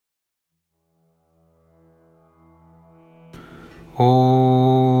ॐ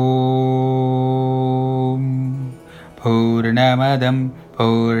पूर्णमदं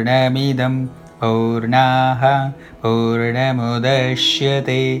पूर्णमिदं पूर्णाः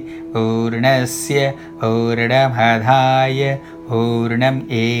पूर्णमुदच्यते पूर्णस्य पूर्णमादाय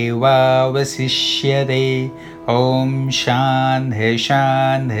पूर्णमेवावशिष्यते। ॐ शान्तिः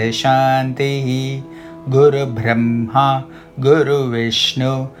शान्तिः शान्तिः। गुरुब्रह्मा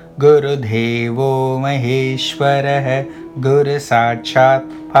गुरुविष्णु गुरुदेवो महेश्वरः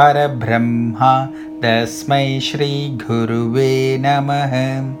गुरुसाक्षात् परब्रह्मा तस्मै श्रीगुरुवे नमः।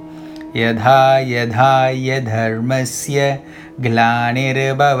 यथा यथा धर्मस्य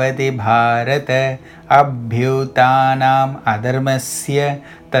ग्लानिर्भवति भारत अभ्युत्थानम् अधर्मस्य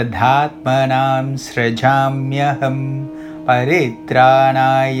तदात्मनां सृजाम्यहं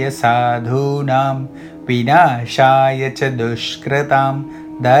परित्राणाय साधूनां विनाशाय च दुष्कृतां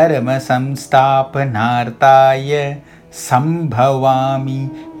धर्मसंस्थापनार्थाय संभवामि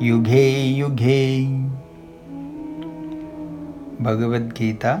युगे युगे।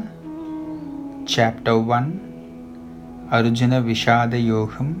 Bhagavad Gita Chapter 1 Arjuna Vishada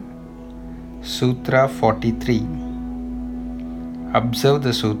Yogam Sutra 43. Observe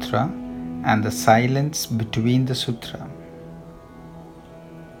the sutra and the silence between the sutra.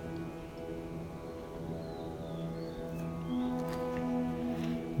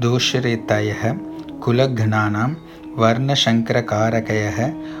 दोषरेतयः कुलघ्नानां वर्णशङ्करकारकयः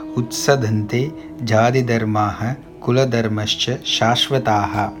उत्सदन्ते जातिधर्माः कुलधर्मश्च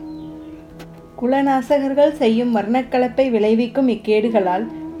शाश्वताः. குலநாசகர்கள் செய்யும் வர்ணக்கலப்பை விளைவிக்கும் இக்கேடுகளால்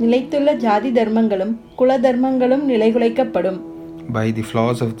நிலைத்துள்ள ஜாதி தர்மங்களும் குல தர்மங்களும் நிலைகுலைக்கப்படும். By the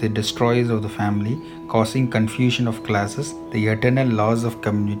flaws of the destroyers of the family, causing confusion of classes, the eternal laws of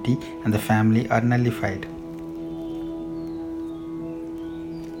community and the family are nullified.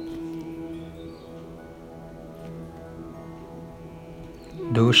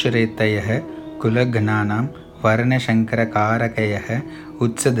 दोषरेतयः कुलघ्नानां वर्णशङ्करकारकयः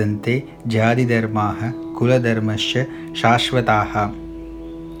उत्सदन्ते जातिधर्माः कुलधर्मश्च शाश्वताः.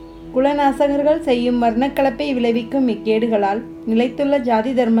 குலநாசகர்கள் செய்யும் வர்ணக்கலப்பை விளைவிக்கும் இக்கேடுகளால் நிலைத்துள்ள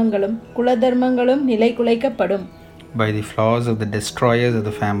ஜாதி தர்மங்களும் குல தர்மங்களும் நிலைகுலைக்கப்படும். By the flaws of the destroyers of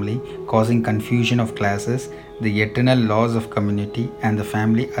the family, causing confusion of classes, the eternal laws of community and the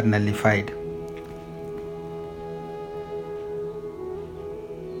family are nullified.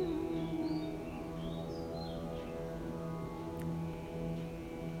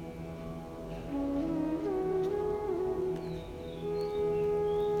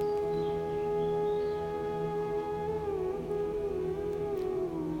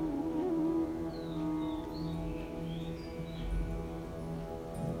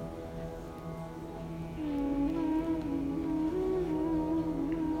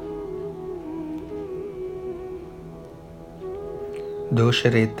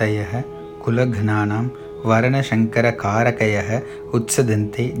 दोषरेतयः कुलघ्नानां वर्णशङ्करकारकयः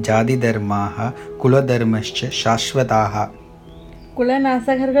उत्सदन्ते जातिधर्माः कुलधर्मश्च शाश्वताः.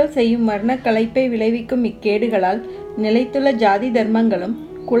 குலநாசகர்கள் செய்யும் வர்ணக்கலைப்பை விளைவிக்கும் இக்கேடுகளால் நிலைத்துள்ள ஜாதி தர்மங்களும்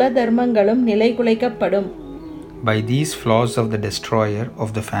குல தர்மங்களும் நிலைகுலைக்கப்படும். By these flaws of the destroyer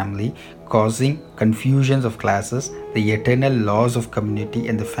of the family, causing confusions of classes, the eternal laws of community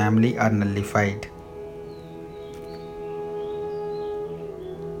and the family are nullified.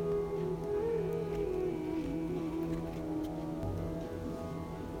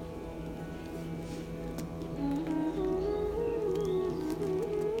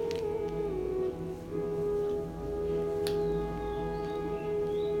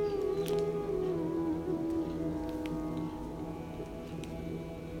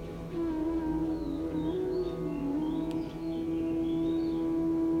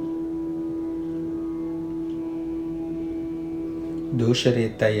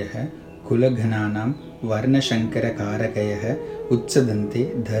 दोषरेतयः कुलघ्नानां वर्णशङ्करकारकयः उत्सदन्ते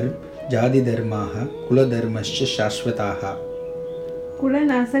जातिधर्माः कुलधर्मश्च शाश्वताः.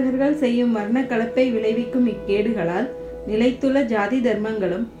 குலநாசகர்கள் செய்யும் வர்ணக்கலப்பை விளைவிக்கும் இக்கேடுகளால் நிலைத்துள்ள ஜாதி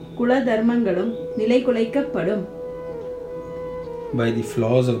தர்மங்களும் குல தர்மங்களும் நிலைகுலைக்கப்படும். By the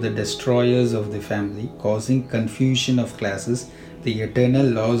flaws of the destroyers of the family, causing confusion of classes, the eternal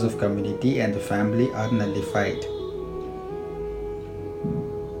laws of community and the family are nullified.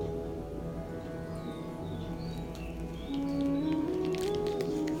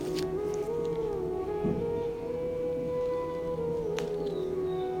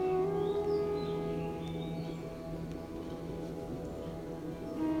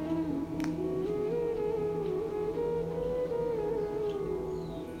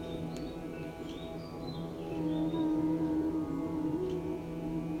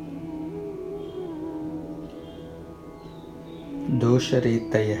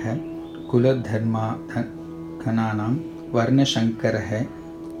 दोषरेतयः कुलधर्मागणानां वर्णशङ्करः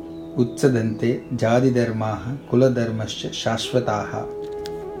உச்சதந்தே ஜாதி தர்மாக குலதர்மஸ்ச சாஸ்வதாக.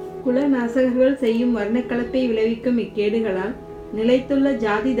 குலநாசகர்கள் செய்யும் வர்ணக்கலப்பை விளைவிக்கும் இக்கேடுகளால் நிலைத்துள்ள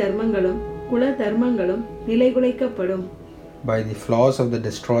ஜாதி தர்மங்களும் குல தர்மங்களும் நிலைகுலைக்கப்படும். By the flaws of the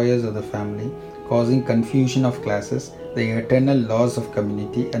destroyers of the family, causing confusion of classes, the eternal laws of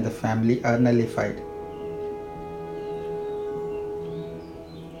community and the family are nullified.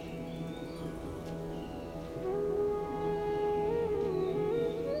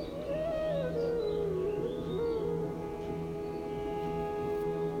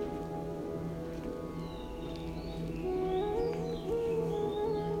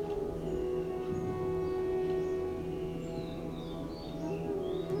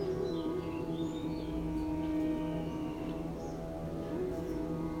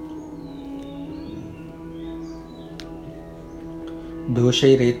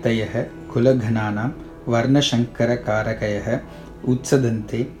 दोषैरेतयः कुलघनानां वर्णशङ्करकारकयः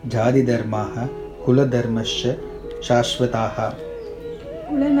उत्सदन्ते जातिधर्माः कुलधर्मश्च शाश्वताः.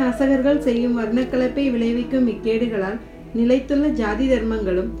 குலநாசகர்கள் செய்யும் வர்ணக்கலப்பை விளைவிக்கும் இக்கேடுகளால் நிலைத்துள்ள ஜாதி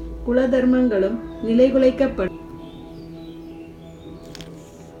தர்மங்களும் குல தர்மங்களும் நிலைகுலைக்கப்படும்.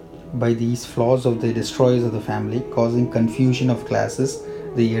 By these flaws of the destroyers of the family, causing confusion of classes,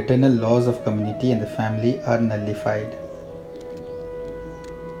 the eternal laws of community and the family are nullified.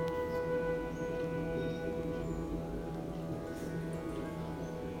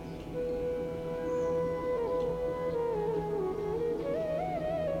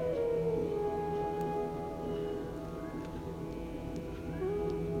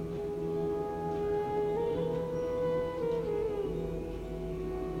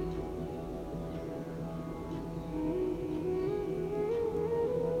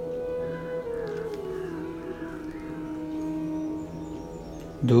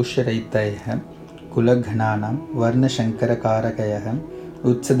 दोषरहितयः कुलघनानां वर्णशङ्करकारकयः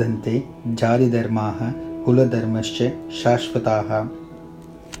उत्सदन्ते जातिधर्माः कुलधर्मश्च शाश्वताः.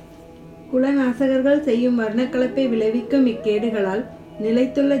 குலநாசகர்கள் செய்யும் வர்ணக்கலப்பை விளைவிக்கும் இக்கேடுகளால்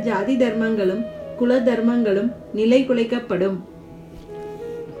நிலைத்துள்ள ஜாதி தர்மங்களும் குல தர்மங்களும் நிலைகுலைக்கப்படும்.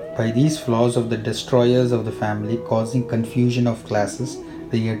 By these flaws of the destroyers of the family, causing confusion of classes,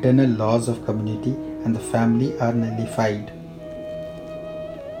 the eternal laws of community and the family are nullified.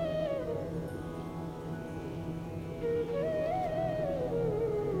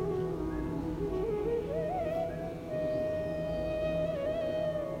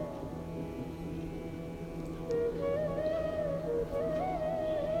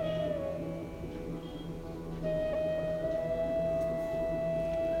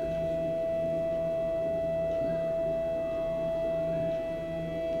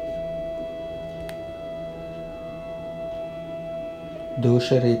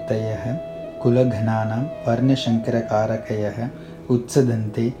 दोषरेतयः कुलघनानां वर्णशङ्करकारकयः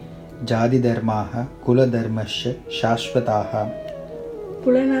उत्सदन्ते जातिधर्माः कुलधर्मश्च शाश्वताः.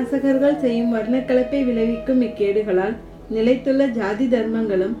 குலநாசகர்கள் செய்யும் வர்ணக்கலப்பை விளைவிக்கும் இக்கேடுகளால் நிலைத்துள்ள ஜாதி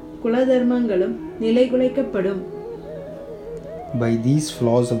தர்மங்களும் குல தர்மங்களும் நிலைகுலைக்கப்படும். By these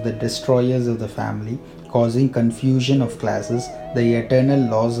flaws of the destroyers of the family, causing confusion of classes, the eternal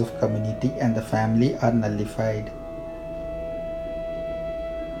laws of community and the family are nullified.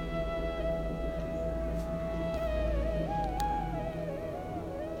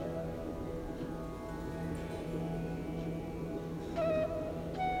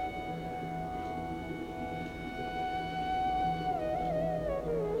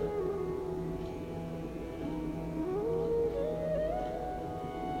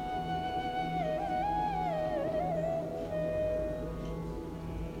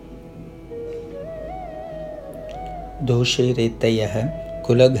 दोषैरेतयः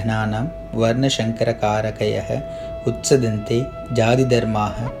कुलघनानां वर्णशङ्करकारकयः उत्सदन्ते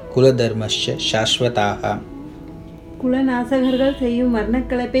जातिधर्माः कुलधर्मश्च शाश्वताः. குலநாசகர்கள் செய்யும்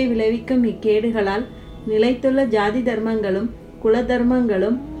வர்ணக்கலப்பை விளைவிக்கும் இக்கேடுகளால் நிலைத்துள்ள ஜாதி தர்மங்களும் குல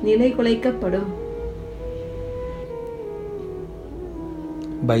தர்மங்களும் நிலைகுலைக்கப்படும்.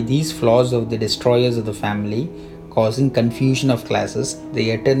 By these flaws of the destroyers of the family, causing confusion of classes, the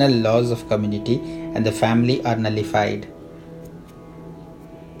eternal laws of community and the family are nullified.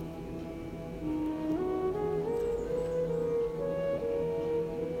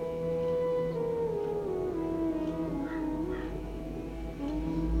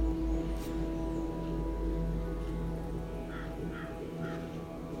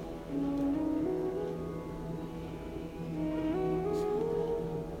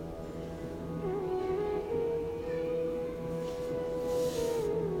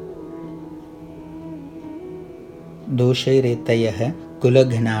 दोषैरेतयः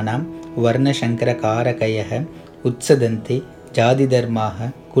कुलघ्नानां वर्णशङ्करकारकयः उत्सदन्ते ஜாதிதர்மாக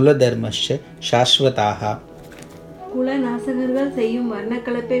குலதர்மஸ்ச சாஸ்வதாக. குலநாசகர்கள் செய்யும்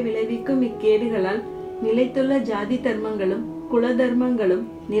வர்ணக்கலப்பை விளைவிக்கும் இக்கேடுகளால் நிலைத்துள்ள ஜாதி தர்மங்களும் குலதர்மங்களும்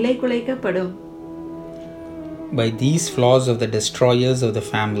நிலை குலைக்கப்படும். By these flaws of the destroyers of the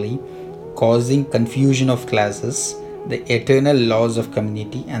family, causing confusion of classes, the eternal laws of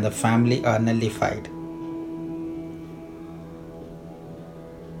community and the family are nullified.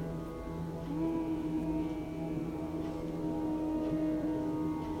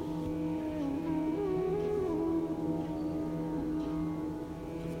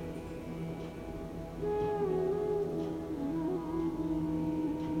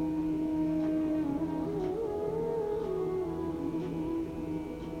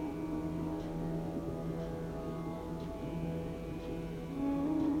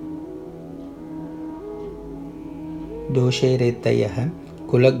 दोषैरेतयः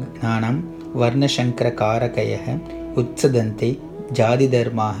कुलघ्नानां वर्णशङ्करकारकयः उत्सदन्ते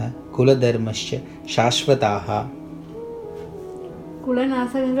ஜாதிதர்மாக குலதர்மஸ்ச சாஸ்வதாக.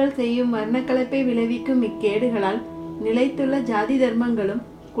 குலநாசகங்கள் செய்யும் வர்ணக்கலப்பை விளைவிக்கும் இக்கேடுகளால் நிலைத்துள்ள ஜாதி தர்மங்களும்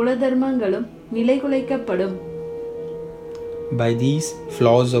குலதர்மங்களும் நிலை குலைக்கப்படும். By these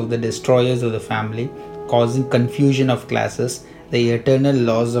flaws of the destroyers of the family, causing confusion of classes, the eternal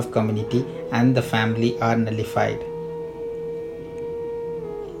laws of community and the family are nullified.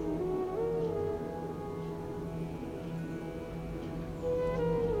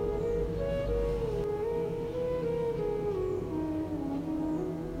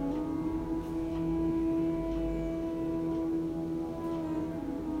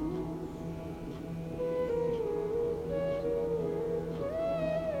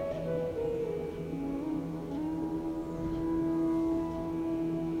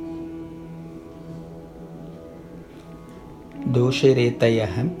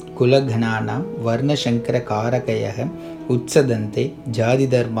 दोषैरेतयः कुलघ्नानां वर्णशङ्करकारकयः उत्सदन्ते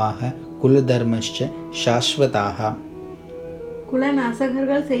ஜாதிதர்மாக குலதர்மஸ்ச சாஸ்வதாக.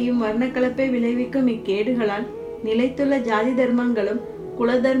 குலநாசகர்கள் செய்யும் வர்ணக்கலப்பை விளைவிக்கும் இக்கேடுகளால் நிலைத்துள்ள ஜாதி தர்மங்களும்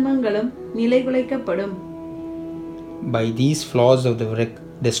குலதர்மங்களும் நிலை குலைக்கப்படும். By these flaws of the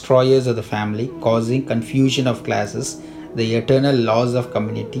destroyers of the family, causing confusion of classes, the eternal laws of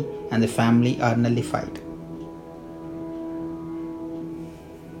community and the family are nullified.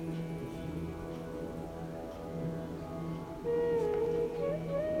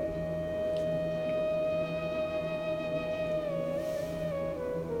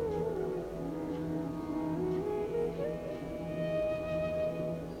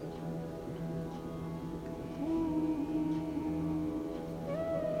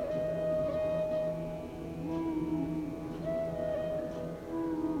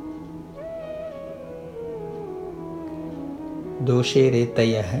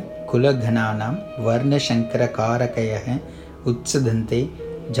 दोषैरेतयः कुलघ्नानां वर्णशङ्करकारकयः उत्सदन्ते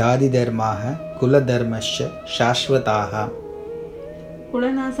ஜாதிதர்மாக குலதர்மஸ்ச சாஸ்வதாக.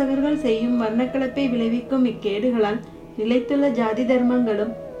 குலநாசகர்கள் செய்யும் வர்ணக்கலப்பை விளைவிக்கும் இக்கேடுகளால் நிலைத்துள்ள ஜாதி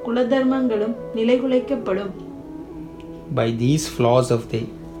தர்மங்களும் குலதர்மங்களும் நிலை குலைக்கப்படும். By these flaws of the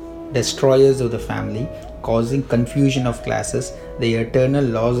destroyers of the family, causing confusion of classes, the eternal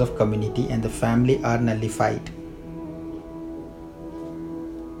laws of community and the family are nullified.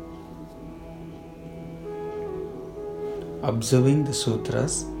 Observing the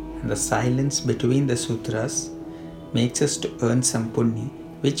sutras and the silence between the sutras makes us to earn some punya,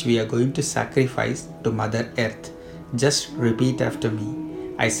 which we are going to sacrifice to Mother Earth. Just repeat after me.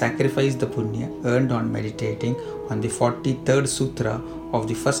 I sacrifice the punya earned on meditating on the 43rd sutra of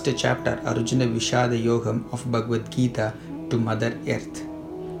the first chapter Arjuna Vishada Yogam of Bhagavad Gita to Mother Earth.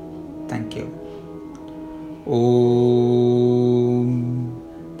 Thank you. Om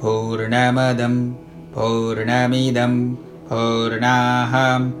Purnamadam Purnamidam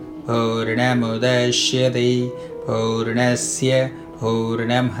Purnaham Purnamudashyate Purnasya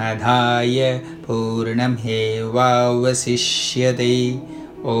Purnamhadaya Purnamhevavasishyate.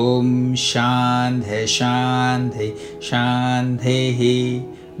 Om Shanti Shanti Shanti.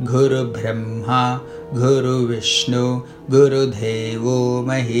 Guru Brahma Guru Vishnu Guru Devo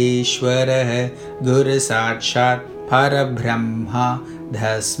Maheshwarah Guru Sakshat Parabrahma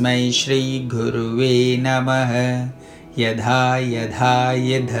Tasmai Shri Guruve Namah. Yadha yadha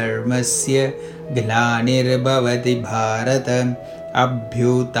yadharmasya glanirbhavati bharatam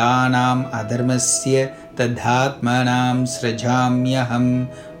abhyutanam adharmasya tadhatmanam srajamyaham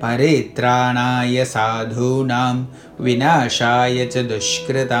paritranaya sadhunam vinashaya cha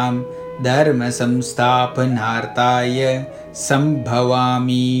dushkritam dharma samsthapanartaya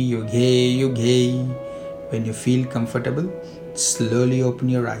sambhavami yuge yuge. When you feel comfortable, slowly open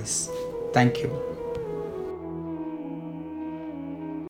your eyes. Thank you.